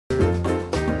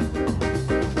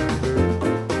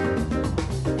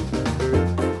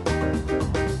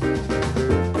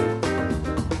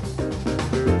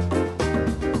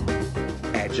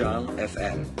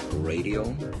FM, radio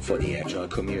for the Agile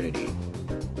community.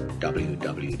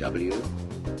 www.agile.fm.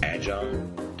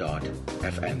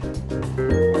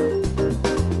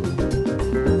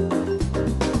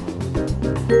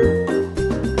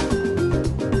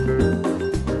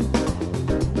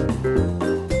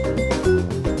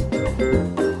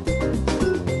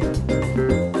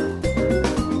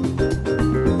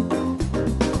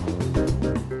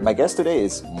 My guest today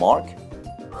is Mark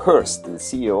Hurst, the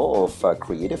CEO of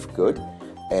Creative Good.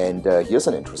 And here's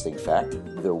an interesting fact: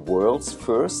 the world's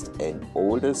first and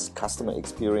oldest customer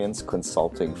experience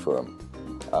consulting firm.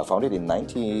 Founded in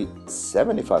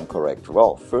 1997, if I'm correct.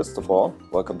 Well, first of all,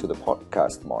 welcome to the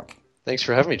podcast, Mark. Thanks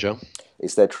for having me, Joe.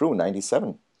 Is that true,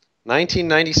 97?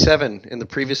 1997, in the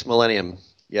previous millennium,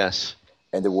 yes.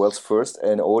 And the world's first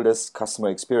and oldest customer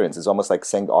experience. It's almost like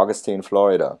St. Augustine,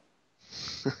 Florida.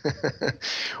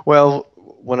 Well,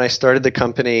 when I started the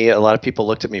company, a lot of people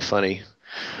looked at me funny.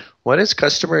 What is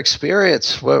customer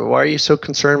experience? Why are you so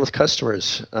concerned with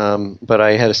customers? But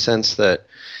I had a sense that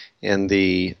in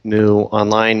the new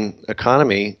online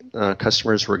economy,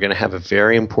 customers were going to have a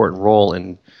very important role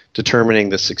in determining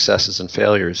the successes and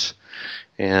failures.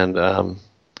 And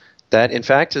that, in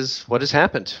fact, is what has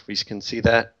happened. We can see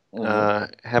that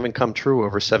having come true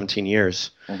over 17 years.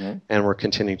 And we're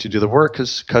continuing to do the work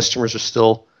because customers are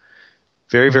still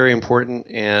very, very important,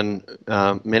 and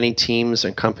many teams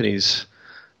and companies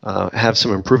have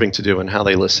some improving to do in how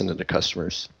they listen to the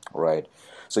customers. Right.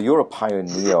 So you're a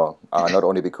pioneer, not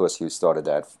only because you started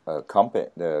that the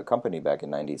company back in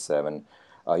 97,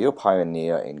 you're a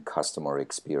pioneer in customer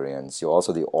experience. You're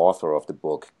also the author of the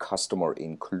book Customer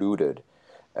Included.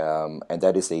 And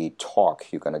that is a talk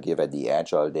you're going to give at the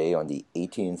Agile Day on the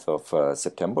 18th of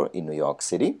September in New York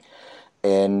City.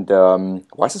 And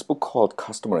why is this book called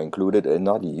Customer Included and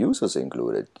not Users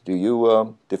Included? Do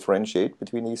you differentiate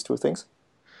between these two things?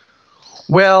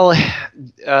 Well,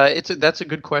 that's a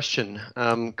good question.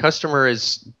 Customer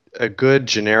is a good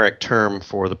generic term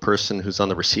for the person who's on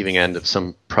the receiving end of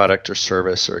some product or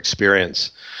service or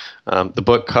experience. The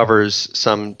book covers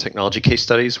some technology case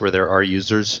studies where there are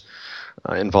users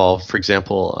involved. For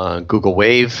example, Google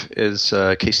Wave is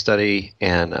a case study,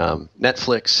 and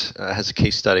Netflix has a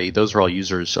case study. Those are all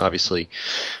users, obviously.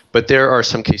 But there are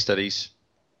some case studies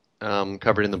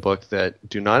covered in the book that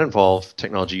do not involve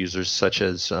technology users, such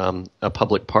as a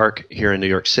public park here in New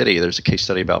York City. There's a case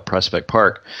study about Prospect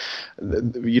Park.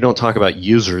 You don't talk about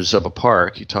users of a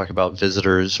park. You talk about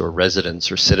visitors or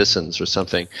residents or citizens or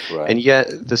something. Right. And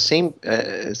yet the same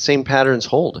patterns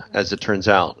hold, as it turns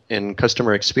out. In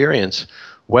customer experience,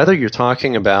 whether you're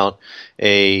talking about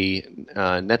a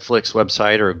Netflix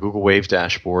website or a Google Wave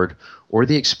dashboard or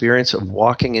the experience of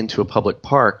walking into a public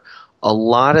park, a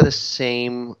lot of the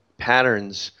same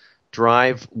patterns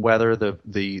drive whether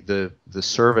the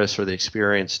service or the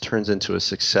experience turns into a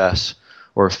success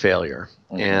or a failure.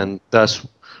 And thus,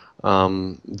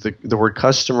 the word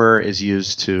customer is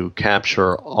used to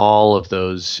capture all of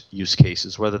those use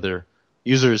cases, whether they're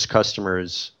users,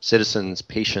 customers, citizens,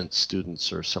 patients,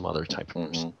 students, or some other type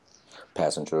of person.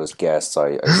 Passengers, guests.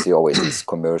 I see always these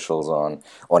commercials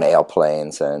on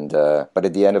airplanes, and but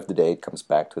at the end of the day, it comes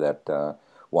back to that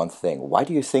one thing. Why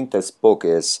do you think this book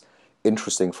is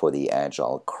interesting for the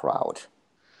Agile crowd?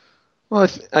 Well,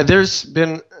 there's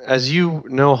been, as you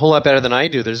know a whole lot better than I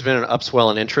do, there's been an upswell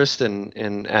in interest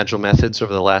in Agile methods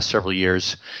over the last several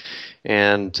years.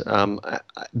 And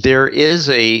there is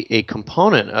a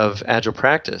component of Agile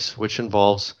practice which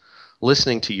involves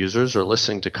listening to users or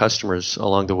listening to customers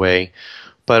along the way.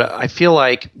 But I feel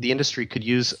like the industry could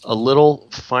use a little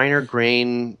finer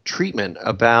grain treatment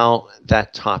about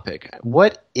that topic.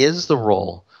 What is the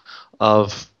role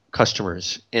of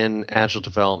customers in Agile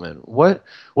development? What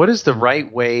is the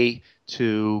right way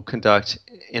to conduct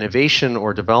innovation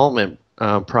or development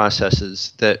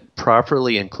processes that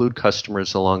properly include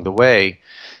customers along the way?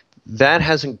 That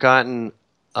hasn't gotten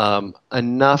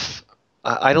enough.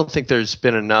 I don't think there's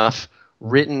been enough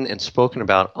written and spoken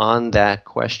about on that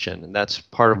question, and that's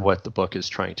part of what the book is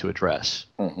trying to address.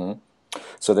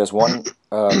 So there's one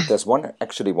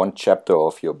chapter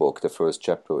of your book. The first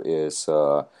chapter is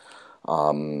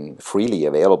freely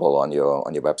available on your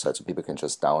website, so people can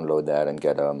just download that and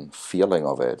get a feeling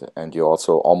of it. And you're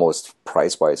also almost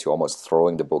price-wise, you're almost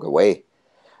throwing the book away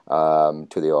to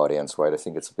the audience, right? I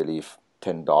think it's, I believe,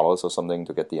 $10 or something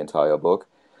to get the entire book.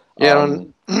 Yeah,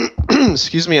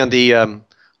 excuse me, on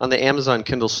the Amazon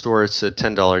Kindle store, it's a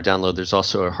 $10 download. There's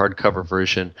also a hardcover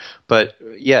version. But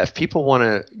yeah, if people want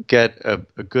to get a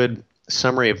good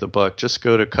summary of the book, just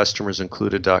go to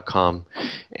customersincluded.com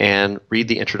and read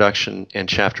the introduction and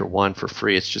chapter 1 for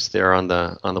free. It's just there on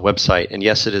the website. And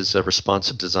yes, it is a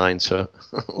responsive design, so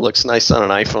it looks nice on an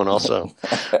iPhone also.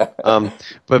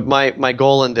 But my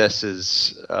goal in this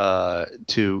is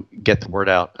to get the word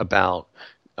out about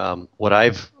what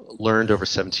I've learned over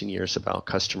 17 years about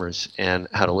customers and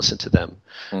how to listen to them.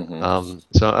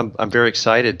 So I'm very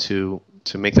excited to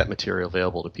make that material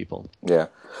available to people. Yeah.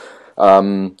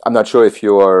 I'm not sure if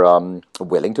you're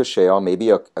willing to share maybe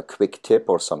a quick tip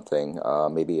or something,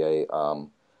 maybe a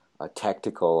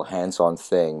tactical hands-on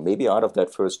thing, maybe out of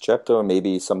that first chapter,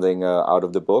 maybe something out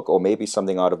of the book, or maybe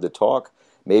something out of the talk,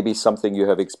 maybe something you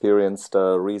have experienced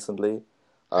recently.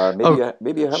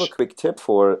 Maybe you have a quick tip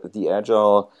for the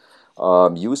Agile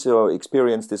user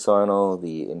experience designer,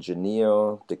 the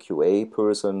engineer, the QA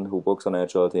person who works on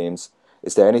Agile teams.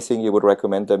 Is there anything you would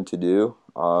recommend them to do?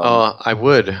 I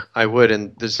would,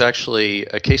 and there's actually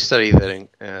a case study that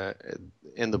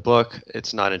in the book.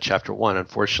 It's not in chapter 1,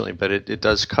 unfortunately, but it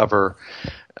does cover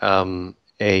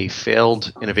a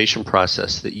failed innovation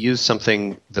process that used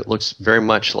something that looks very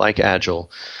much like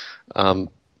Agile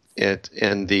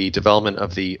in the development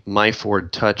of the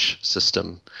MyFord Touch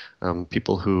system.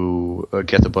 People who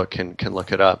get the book can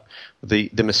look it up. The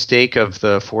mistake of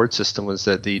the Ford system was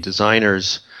that the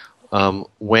designers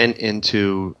went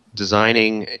into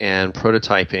designing and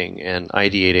prototyping and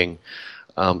ideating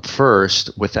first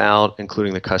without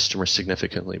including the customer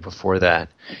significantly before that.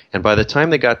 And by the time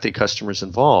they got the customers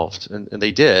involved, and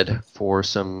they did for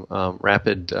some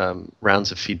rapid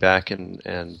rounds of feedback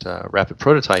and rapid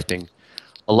prototyping,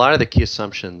 a lot of the key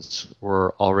assumptions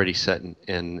were already set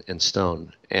in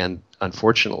stone, and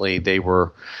unfortunately, they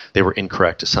were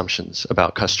incorrect assumptions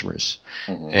about customers,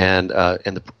 and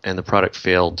the product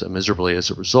failed miserably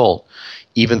as a result,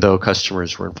 even though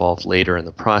customers were involved later in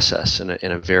the process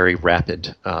in a very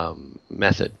rapid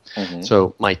method.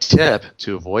 So my tip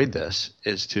to avoid this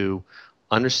is to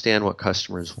understand what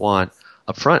customers want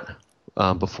up front.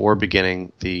 Before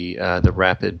beginning the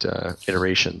rapid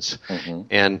iterations,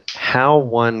 and how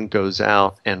one goes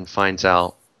out and finds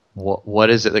out what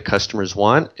is it that customers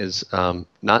want is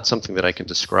not something that I can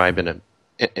describe in a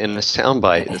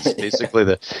soundbite. It's basically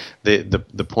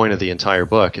the point of the entire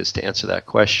book is to answer that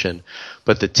question.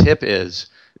 But the tip is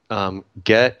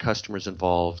get customers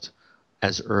involved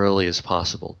as early as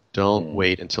possible. Don't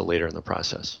wait until later in the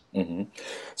process.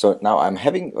 So now I'm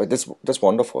having this. That's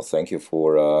wonderful. Thank you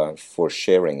for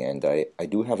sharing. And I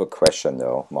do have a question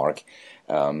though, Mark.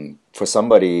 For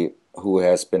somebody who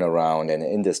has been around and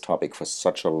in this topic for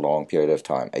such a long period of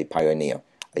time, a pioneer.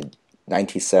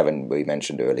 97, we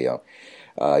mentioned earlier.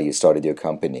 You started your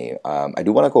company. I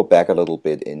do want to go back a little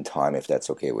bit in time, if that's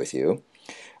okay with you.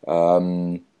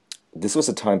 This was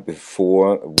a time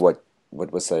before what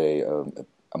was a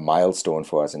milestone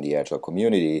for us in the Agile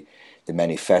community. The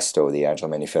Agile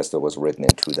Manifesto was written in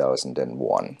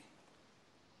 2001.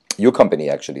 Your company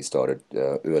actually started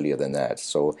earlier than that,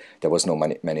 so there was no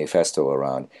manifesto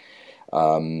around.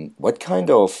 What kind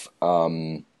of,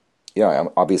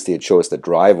 obviously it shows the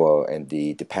driver and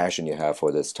the passion you have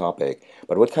for this topic,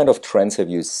 but what kind of trends have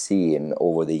you seen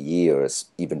over the years,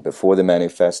 even before the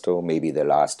manifesto, maybe the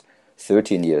last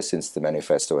 13 years since the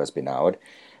manifesto has been out,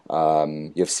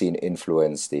 you've seen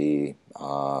influence the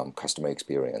customer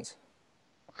experience?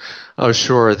 Oh,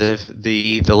 sure.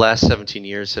 The last 17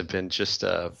 years have been just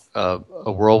a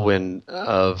whirlwind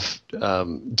of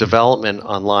development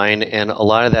online, and a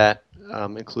lot of that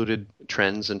included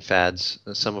trends and fads,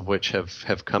 some of which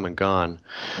have come and gone.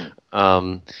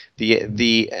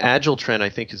 The Agile trend, I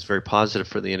think, is very positive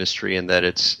for the industry in that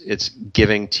it's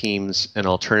giving teams an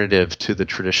alternative to the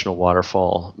traditional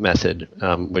waterfall method,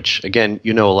 which, again,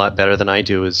 you know a lot better than I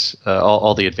do, is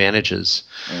all the advantages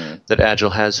that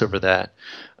Agile has over that.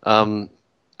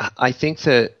 I think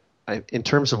that in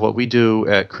terms of what we do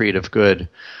at Creative Good,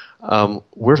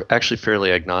 we're actually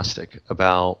fairly agnostic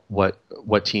about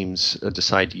what teams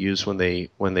decide to use when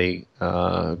they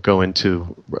go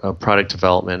into product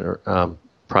development or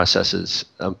processes.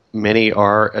 Many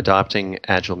are adopting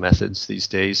Agile methods these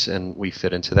days, and we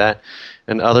fit into that.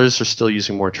 And others are still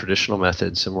using more traditional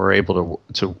methods, and we're able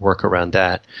to work around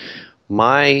that.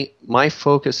 My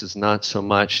focus is not so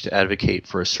much to advocate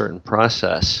for a certain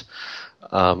process.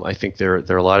 I think there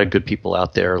are a lot of good people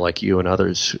out there like you and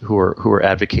others who are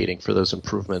advocating for those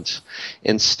improvements.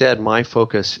 Instead, my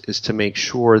focus is to make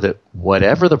sure that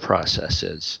whatever the process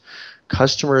is,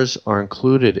 customers are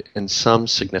included in some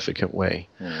significant way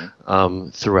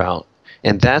throughout.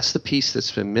 And that's the piece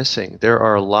that's been missing. There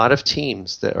are a lot of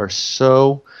teams that are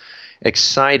so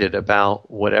excited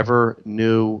about whatever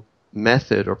new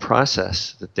method or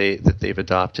process that they've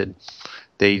adopted,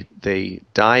 they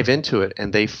dive into it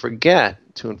and they forget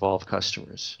to involve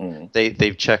customers.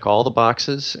 They check all the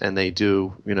boxes and they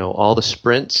do all the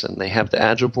sprints and they have the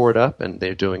Agile board up and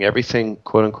they're doing everything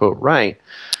quote unquote right,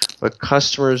 but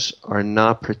customers are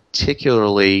not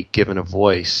particularly given a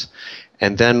voice.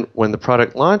 And then when the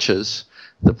product launches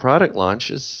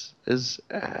is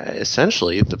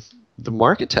essentially the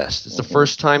market test. It's the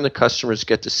first time the customers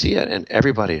get to see it, and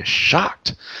everybody is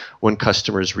shocked when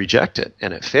customers reject it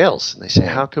and it fails. And they say,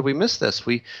 how could we miss this?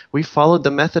 We followed the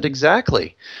method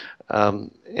exactly.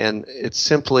 And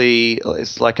it's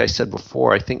like I said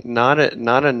before, I think not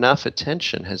enough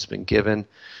attention has been given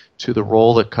to the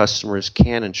role that customers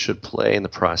can and should play in the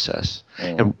process.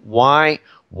 And why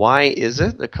is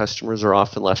it that customers are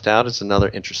often left out is another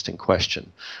interesting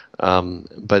question,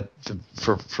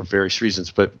 for various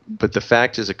reasons. But the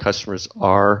fact is that customers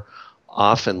are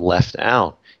often left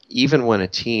out, even when a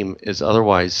team is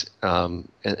otherwise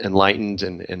enlightened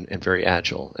and very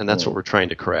agile, and that's what we're trying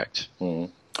to correct. Or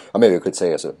maybe we could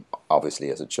say, obviously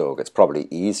as a joke, it's probably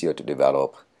easier to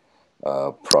develop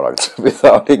product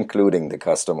without including the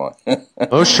customer.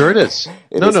 Oh, sure it is.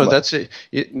 That's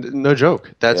no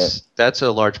joke. That's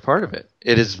a large part of it.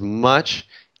 It is much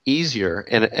easier,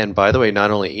 and by the way, not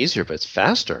only easier, but it's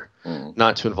faster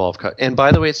not to involve and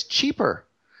by the way, it's cheaper.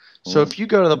 So if you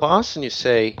go to the boss and you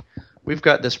say, we've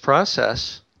got this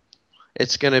process,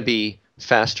 it's going to be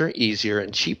faster, easier,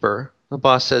 and cheaper. The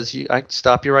boss says, I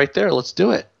stop you right there. Let's do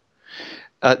it.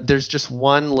 There's just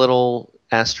one little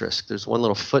asterisk. There's one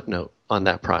little footnote on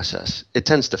that process. It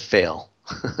tends to fail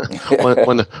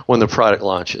when the product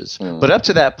launches. But up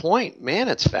to that point, man,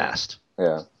 it's fast.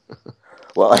 Yeah.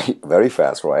 Well, very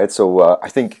fast, right? So I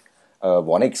think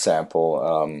one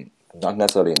example, not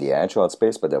necessarily in the Agile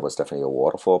space, but there was definitely a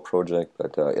waterfall project,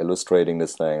 but illustrating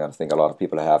this thing, I think a lot of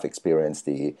people have experienced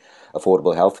the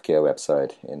Affordable Healthcare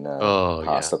website in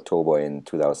past October in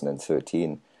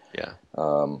 2013. Yeah.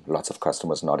 Lots of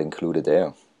customers not included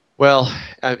there. Well,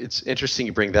 it's interesting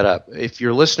you bring that up. If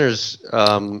your listeners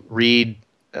read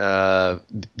the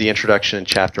introduction in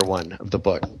chapter 1 of the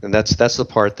book, and that's the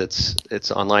part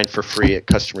it's online for free at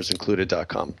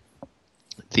customersincluded.com.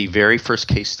 The very first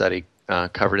case study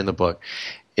covered in the book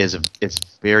it's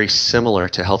very similar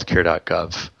to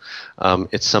healthcare.gov.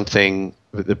 It's something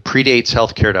that predates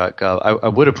healthcare.gov. I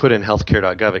would have put in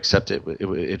healthcare.gov, except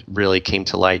it really came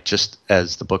to light just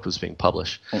as the book was being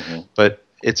published. But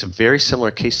it's a very similar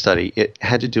case study. It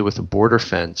had to do with a border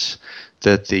fence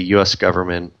that the U.S.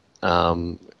 government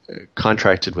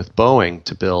contracted with Boeing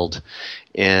to build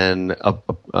in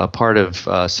a part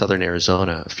of southern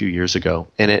Arizona a few years ago.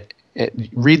 And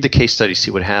read the case study, see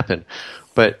what happened.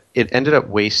 But it ended up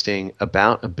wasting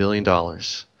about $1 billion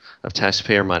of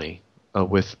taxpayer money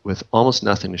with almost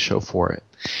nothing to show for it.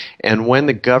 And when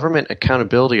the Government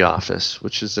Accountability Office,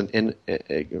 which is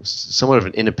somewhat of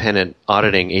an independent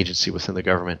auditing agency within the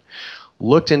government,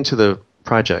 looked into the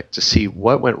project to see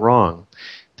what went wrong,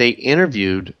 they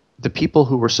interviewed the people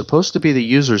who were supposed to be the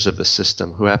users of the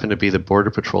system, who happened to be the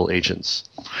Border Patrol agents.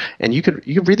 And you can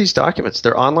read these documents.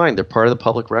 They're online. They're part of the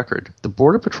public record. The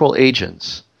Border Patrol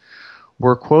agents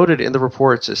were quoted in the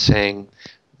reports as saying,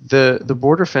 the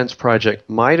border fence project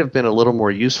might have been a little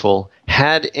more useful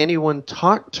had anyone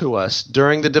talked to us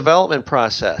during the development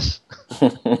process.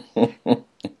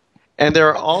 And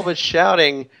they're all but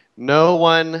shouting, no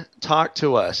one talked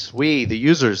to us. We, the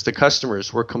users, the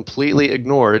customers, were completely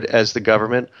ignored as the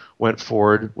government went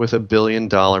forward with $1 billion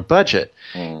budget.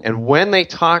 And when they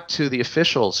talked to the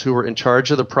officials who were in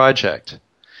charge of the project,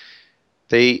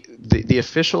 the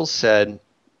officials said,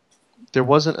 there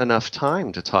wasn't enough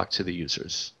time to talk to the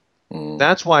users.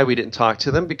 That's why we didn't talk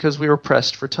to them, because we were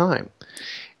pressed for time.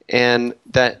 And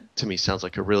that, to me, sounds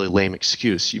like a really lame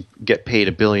excuse. You get paid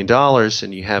 $1 billion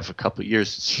and you have a couple of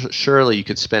years. Surely you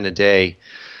could spend a day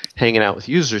hanging out with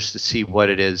users to see what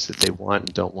it is that they want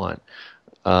and don't want.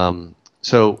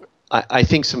 So I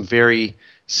think some very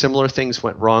similar things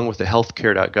went wrong with the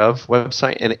healthcare.gov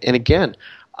website. And again,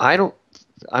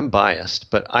 I'm biased,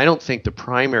 but I don't think the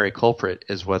primary culprit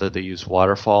is whether they use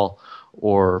waterfall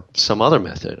or some other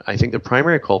method. I think the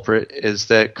primary culprit is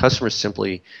that customers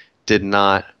simply did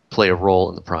not play a role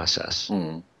in the process.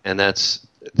 And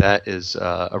that is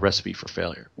a recipe for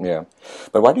failure. Yeah.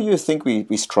 But why do you think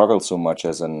we struggle so much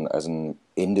as an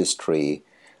industry?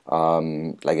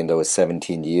 Like in those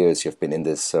 17 years you've been in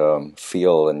this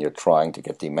field and you're trying to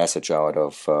get the message out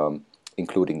of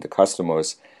including the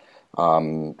customers.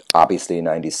 Obviously in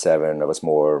 97 there was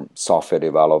more software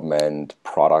development,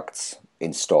 products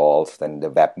installed, then the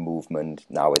web movement.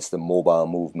 Now it's the mobile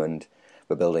movement.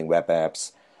 We're building web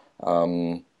apps.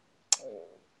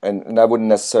 And I wouldn't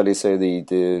necessarily say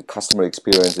the customer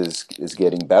experience is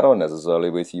getting better necessarily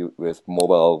with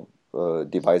mobile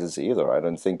devices either. I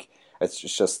don't think it's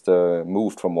just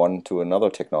moved from one to another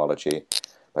technology.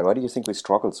 But why do you think we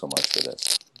struggle so much with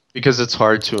this? Because it's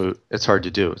hard to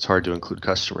do. It's hard to include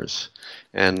customers,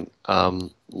 and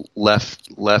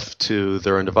left to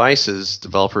their own devices,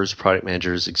 developers, product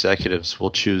managers, executives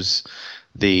will choose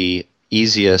the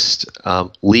easiest,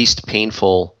 least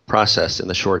painful process in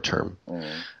the short term.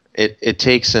 It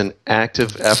takes an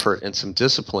active effort and some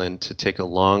discipline to take a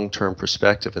long-term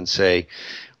perspective and say,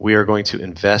 we are going to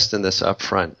invest in this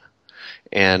upfront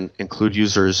and include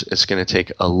users. It's going to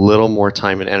take a little more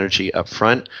time and energy up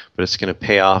front, but it's going to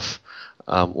pay off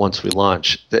once we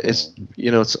launch.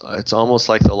 It's almost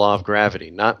like the law of gravity.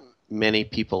 Not many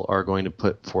people are going to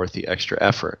put forth the extra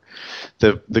effort.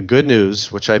 The good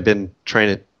news, which I've been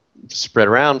trying to spread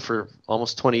around for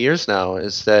almost 20 years now,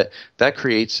 is that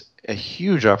creates a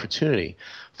huge opportunity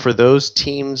for those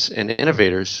teams and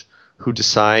innovators who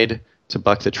decide to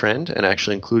buck the trend and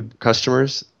actually include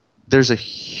customers. There's a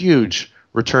huge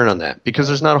return on that because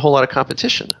there's not a whole lot of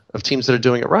competition of teams that are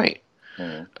doing it right.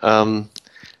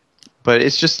 But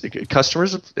it's just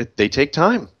customers, they take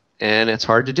time, and it's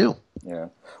hard to do. Yeah.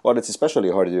 Well, it's especially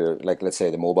hard to do, like, let's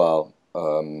say, the mobile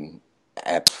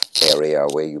app area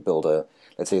where you build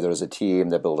let's say there's a team,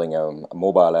 they're building a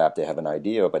mobile app, they have an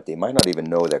idea, but they might not even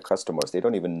know their customers. They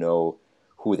don't even know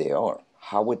who they are.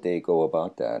 How would they go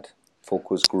about that?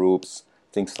 Focus groups,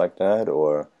 things like that,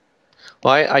 or?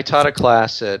 Well, I taught a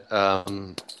class at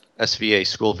SVA,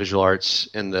 School of Visual Arts,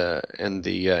 in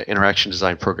the Interaction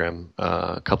Design program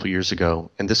a couple years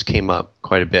ago, and this came up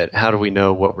quite a bit. How do we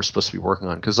know what we're supposed to be working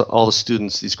on? Because all the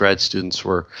students, these grad students,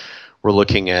 were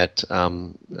looking at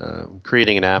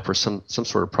creating an app or some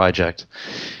sort of project.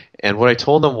 And what I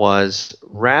told them was,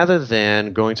 rather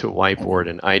than going to a whiteboard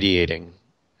and ideating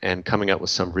and coming up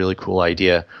with some really cool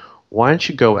idea, why don't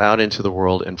you go out into the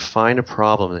world and find a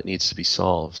problem that needs to be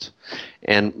solved?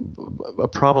 And a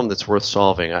problem that's worth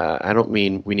solving. I don't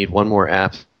mean we need one more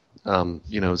app,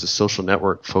 as a social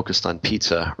network focused on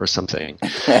pizza or something.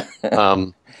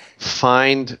 There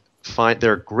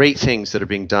are great things that are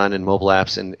being done in mobile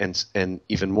apps, and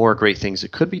even more great things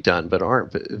that could be done but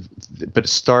aren't. But it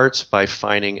starts by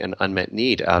finding an unmet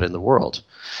need out in the world,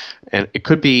 and it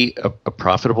could be a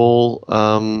profitable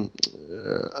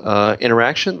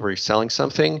interaction where you're selling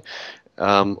something,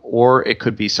 or it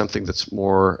could be something that's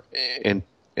more in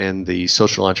the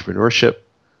social entrepreneurship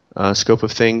scope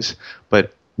of things.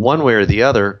 But one way or the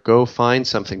other, go find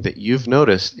something that you've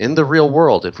noticed in the real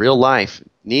world, in real life,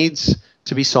 needs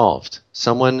to be solved.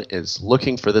 Someone is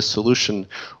looking for this solution,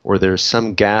 or there's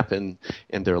some gap in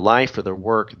their life or their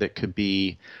work that could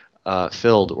be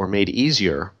filled or made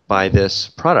easier by this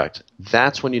product.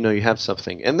 That's when you know you have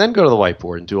something. And then go to the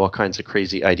whiteboard and do all kinds of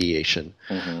crazy ideation.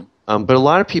 But a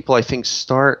lot of people, I think,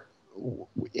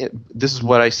 this is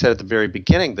what I said at the very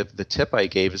beginning, the tip I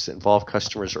gave is to involve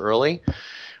customers early.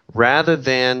 Rather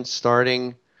than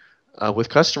starting with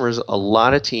customers, a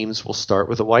lot of teams will start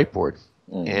with a whiteboard.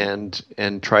 And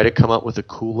try to come up with the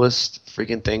coolest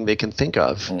freaking thing they can think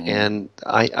of. And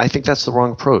I think that's the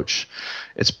wrong approach.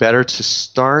 It's better to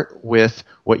start with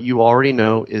what you already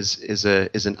know is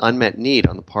an unmet need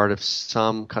on the part of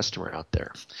some customer out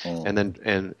there, and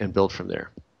then and build from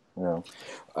there. Yeah.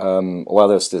 Well,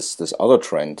 there's this other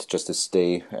trend, just to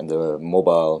stay in the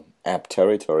mobile app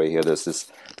territory here. There's this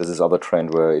other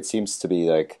trend where it seems to be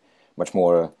like much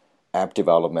more app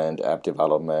development,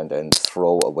 and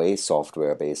throw away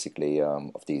software, basically,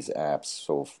 of these apps.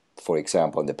 So, for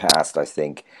example, in the past, I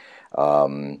think,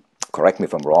 correct me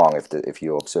if I'm wrong, if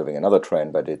you're observing another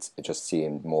trend, but it just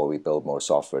seemed more we build more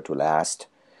software to last.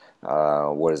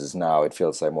 Whereas now it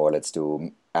feels like more let's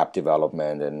do app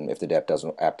development, and if the app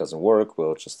doesn't work,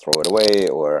 we'll just throw it away,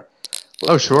 or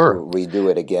we'll redo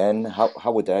it again.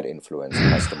 How would that influence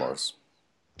customers?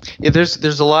 Yeah,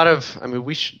 there's a lot of. I mean,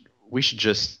 we should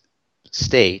just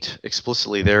state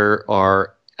explicitly there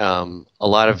are a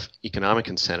lot of economic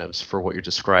incentives for what you're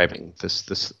describing.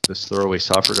 This throwaway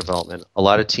software development. A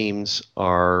lot of teams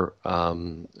are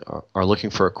looking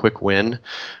for a quick win.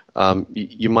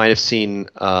 You might have seen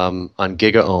on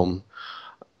GigaOM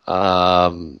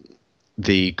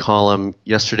the column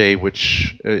yesterday,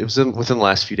 which it was within the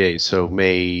last few days, so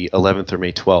May 11th or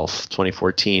May 12th,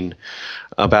 2014,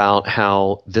 about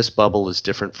how this bubble is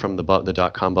different from the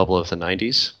dot-com bubble of the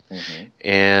 90s.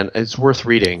 And it's worth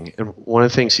reading. And one of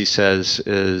the things he says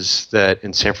is that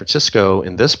in San Francisco,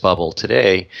 in this bubble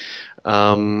today,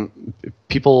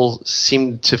 people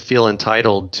seem to feel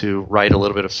entitled to write a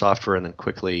little bit of software and then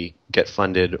quickly get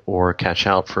funded or cash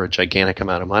out for a gigantic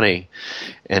amount of money,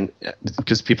 and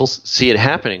because people see it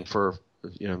happening for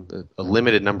a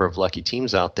limited number of lucky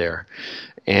teams out there,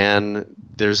 and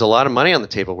there's a lot of money on the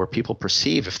table where people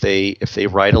perceive if they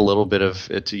write a little bit of,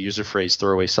 to use a phrase,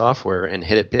 throwaway software and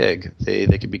hit it big, they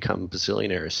could become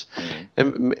bazillionaires. Mm-hmm.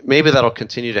 And maybe that'll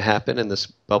continue to happen in this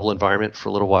bubble environment for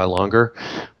a little while longer,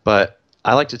 but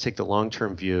I like to take the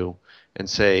long-term view and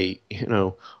say,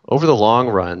 over the long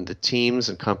run, the teams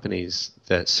and companies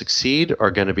that succeed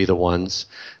are going to be the ones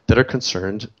that are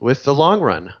concerned with the long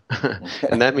run.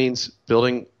 And that means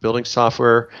building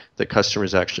software that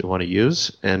customers actually want to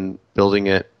use, and building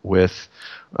it with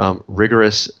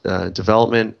rigorous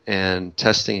development and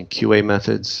testing and QA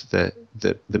methods that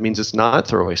means it's not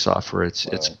throwaway software.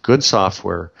 It's good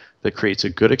software that creates a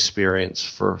good experience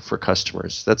for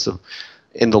customers.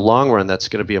 In the long run, that's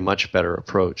going to be a much better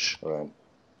approach. Right.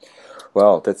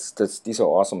 Well, these are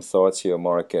awesome thoughts here,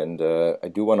 Mark, and I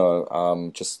do want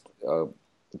to just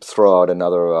throw out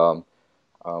another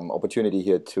opportunity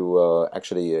here to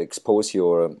actually expose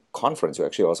your conference. You're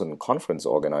actually also a conference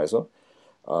organizer,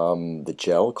 the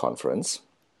GEL conference.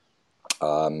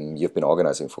 You've been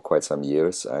organizing for quite some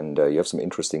years, and you have some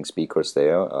interesting speakers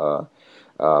there.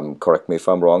 Correct me if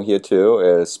I'm wrong here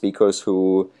too. Speakers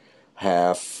who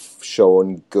have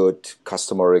shown good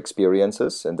customer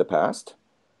experiences in the past,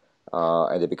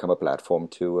 and they become a platform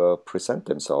to present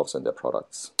themselves and their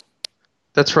products.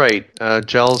 That's right.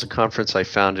 GEL is a conference I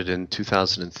founded in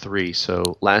 2003.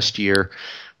 So last year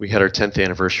we had our 10th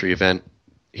anniversary event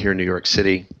here in New York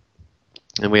City,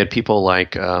 and we had people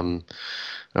like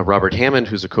Robert Hammond,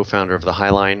 who's a co-founder of the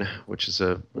High Line, which is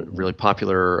a really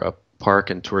popular park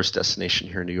and tourist destination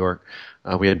here in New York.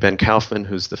 We had Ben Kaufman,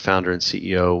 who's the founder and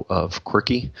CEO of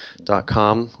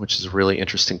Quirky.com, which is a really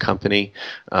interesting company.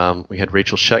 We had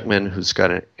Rachel Sheckman, who's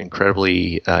got an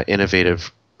incredibly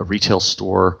innovative retail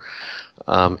store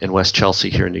in West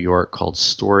Chelsea here in New York called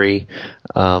Story.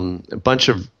 A bunch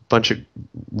of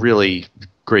really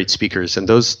great speakers, and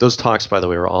those talks, by the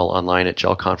way, are all online at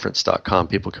gelconference.com.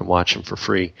 People can watch them for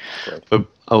free. Right. But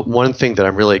one thing that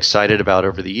I'm really excited about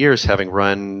over the years, having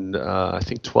run I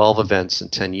think 12 events in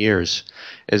 10 years,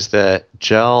 is that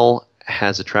GEL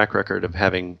has a track record of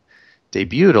having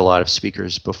debuted a lot of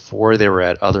speakers before they were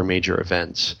at other major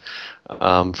events.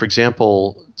 For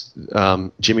example,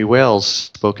 Jimmy Wales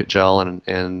spoke at GEL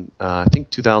in I think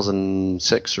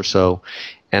 2006 or so,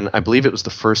 and I believe it was the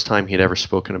first time he'd ever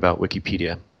spoken about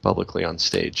Wikipedia publicly on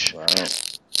stage.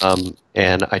 Wow.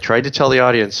 And I tried to tell the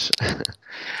audience,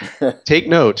 take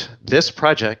note, this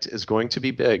project is going to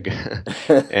be big.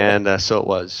 And so it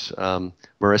was.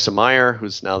 Marissa Mayer,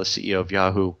 who's now the CEO of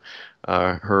Yahoo,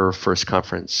 her first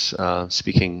conference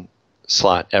speaking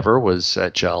slot ever was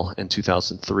at GEL in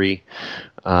 2003.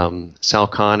 Sal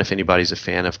Khan, if anybody's a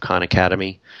fan of Khan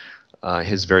Academy,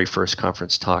 his very first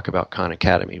conference talk about Khan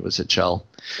Academy was at GEL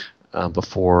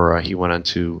before he went on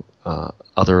to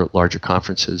other larger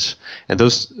conferences. And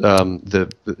those, the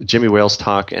Jimmy Wales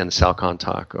talk and the Sal Khan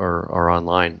talk are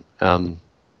online. And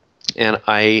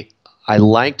I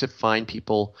like to find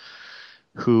people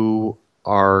who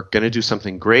are going to do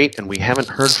something great, and we haven't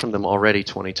heard from them already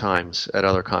 20 times at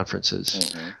other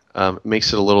conferences. Mm-hmm.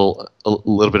 Makes it a little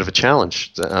bit of a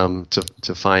challenge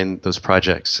to find those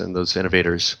projects and those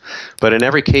innovators. But in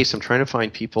every case, I'm trying to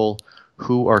find people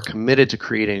who are committed to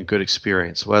creating a good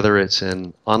experience, whether it's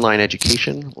in online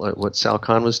education, what Sal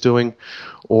Khan was doing,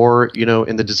 or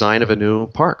in the design of a new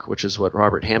park, which is what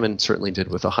Robert Hammond certainly did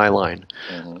with the High Line.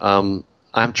 Mm-hmm.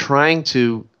 I'm trying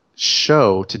to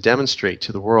demonstrate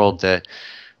to the world that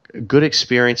good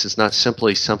experience is not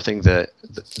simply something that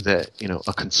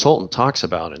a consultant talks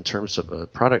about in terms of a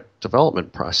product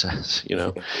development process.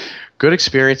 Good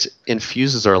experience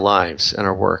infuses our lives and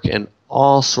our work in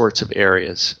all sorts of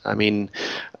areas. I mean,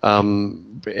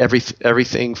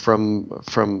 everything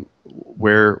from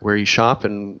where you shop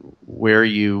and where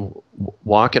you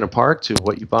walk in a park to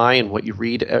what you buy and what you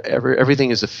read. Everything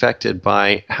is affected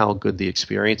by how good the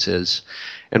experience is.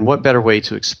 And what better way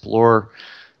to explore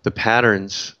the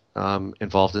patterns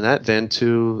involved in that than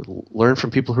to learn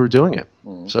from people who are doing it?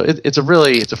 Mm-hmm. So it's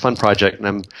a fun project,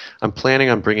 and I'm planning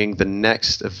on bringing the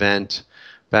next event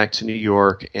back to New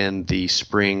York in the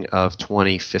spring of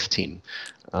 2015.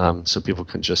 So people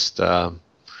can just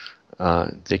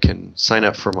they can sign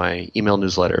up for my email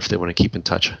newsletter if they want to keep in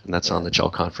touch, and that's on the GEL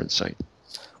conference site.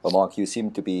 Well, Mark, you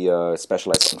seem to be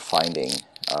specialized on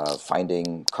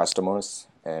finding customers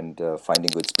and finding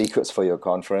good speakers for your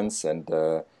conference, and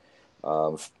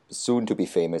soon to be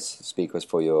famous speakers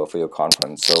for your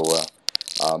conference. So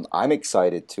I'm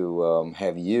excited to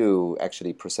have you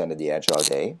actually present at the Agile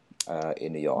Day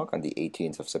in New York on the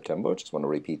 18th of September. Just want to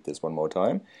repeat this one more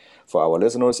time. For our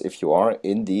listeners, if you are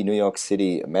in the New York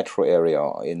City metro area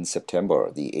in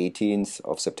September, the 18th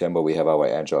of September, we have our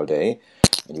Agile Day.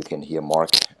 And you can hear Mark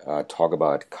talk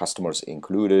about Customers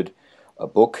Included, a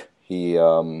book he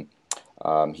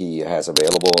has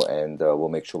available, and we'll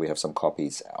make sure we have some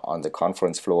copies on the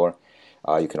conference floor.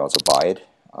 You can also buy it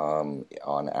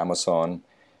on Amazon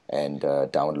and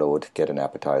download, get an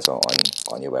appetizer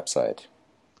on your website.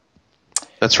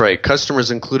 That's right,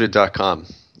 customersincluded.com.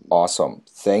 Awesome.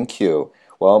 Thank you.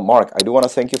 Well, Mark, I do want to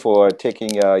thank you for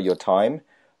taking your time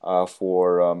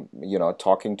for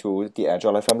talking to the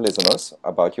Agile FM listeners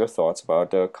about your thoughts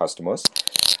about customers.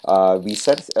 We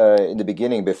said in the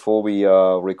beginning, before we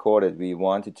recorded, we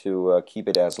wanted to keep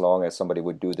it as long as somebody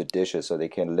would do the dishes so they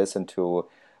can listen to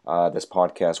this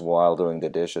podcast while doing the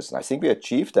dishes. And I think we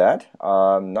achieved that.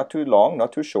 Not too long,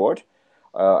 not too short.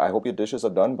 I hope your dishes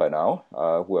are done by now,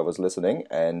 whoever's listening.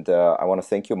 And I want to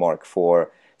thank you, Mark,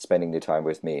 for spending the time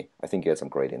with me. I think you had some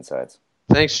great insights.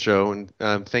 Thanks, Joe, and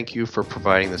thank you for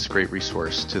providing this great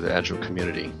resource to the Agile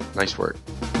community. Nice work.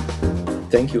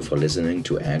 Thank you for listening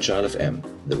to Agile FM,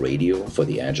 the radio for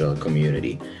the Agile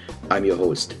community. I'm your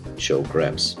host, Joe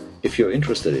Krebs. If you're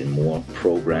interested in more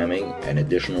programming and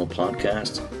additional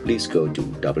podcasts, please go to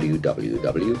www.agile.fm.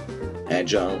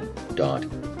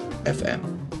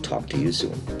 Talk to you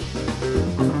soon.